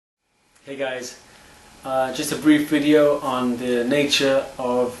Hey guys, just a brief video on the nature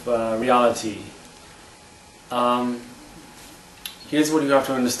of reality. Here's what you have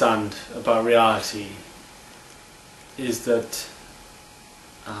to understand about reality, is that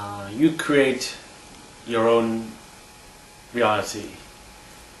you create your own reality.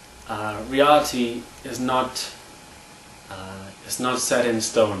 Reality is not set in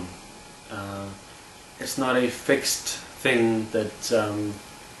stone. It's not a fixed thing that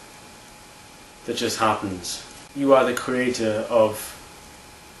just happens. You are the creator of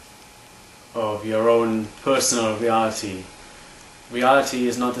your own personal reality. Reality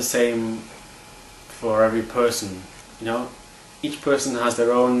is not the same for every person. You know, each person has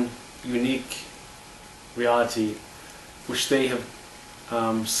their own unique reality, which they have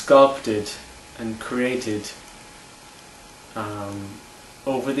sculpted and created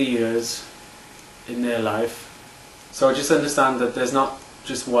over the years in their life. So just understand that there's not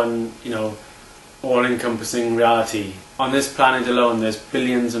just one, all-encompassing reality. On this planet alone, there's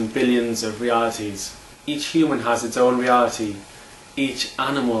billions and billions of realities. Each human has its own reality. Each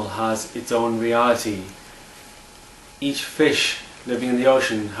animal has its own reality. Each fish living in the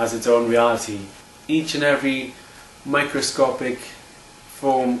ocean has its own reality. Each and every microscopic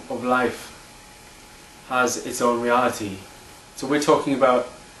form of life has its own reality. So we're talking about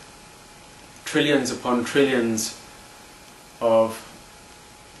trillions upon trillions of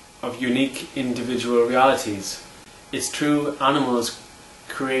unique individual realities. It's true, animals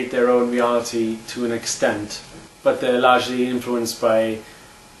create their own reality to an extent, but they're largely influenced by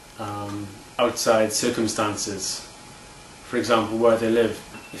outside circumstances. For example, where they live.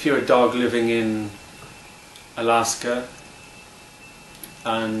 If you're a dog living in Alaska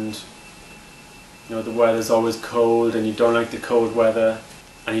and the weather's always cold and you don't like the cold weather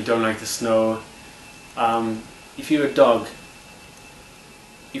and you don't like the snow, if you're a dog,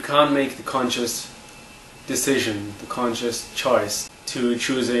 you can't make the conscious decision, the conscious choice to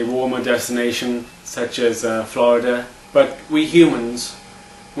choose a warmer destination such as Florida. But we humans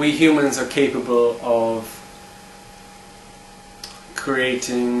are capable of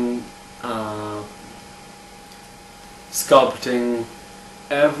creating, sculpting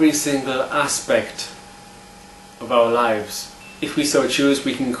every single aspect of our lives. If we so choose,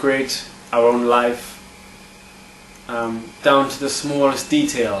 we can create our own life down to the smallest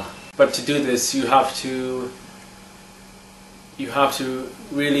detail. But to do this, you have to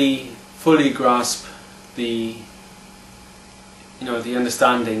really fully grasp the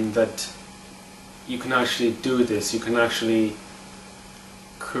understanding that you can actually do this. You can actually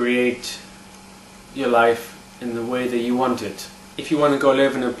create your life in the way that you want it. If you want to go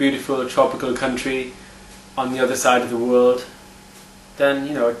live in a beautiful tropical country on the other side of the world, then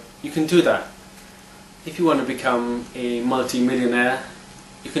you can do that. If you want to become a multi-millionaire,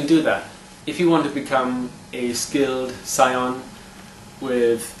 you can do that. If you want to become a skilled scion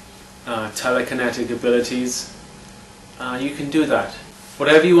with telekinetic abilities, you can do that.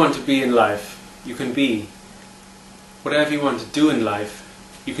 Whatever you want to be in life, you can be. Whatever you want to do in life,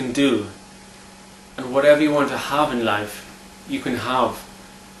 you can do. And whatever you want to have in life, you can have.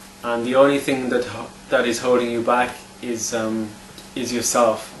 And the only thing that is holding you back is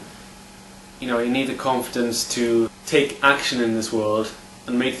yourself. You need the confidence to take action in this world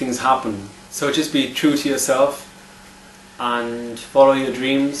and make things happen. So just be true to yourself and follow your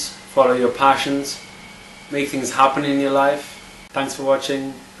dreams, follow your passions, make things happen in your life. Thanks for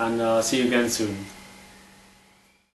watching, and I'll see you again soon.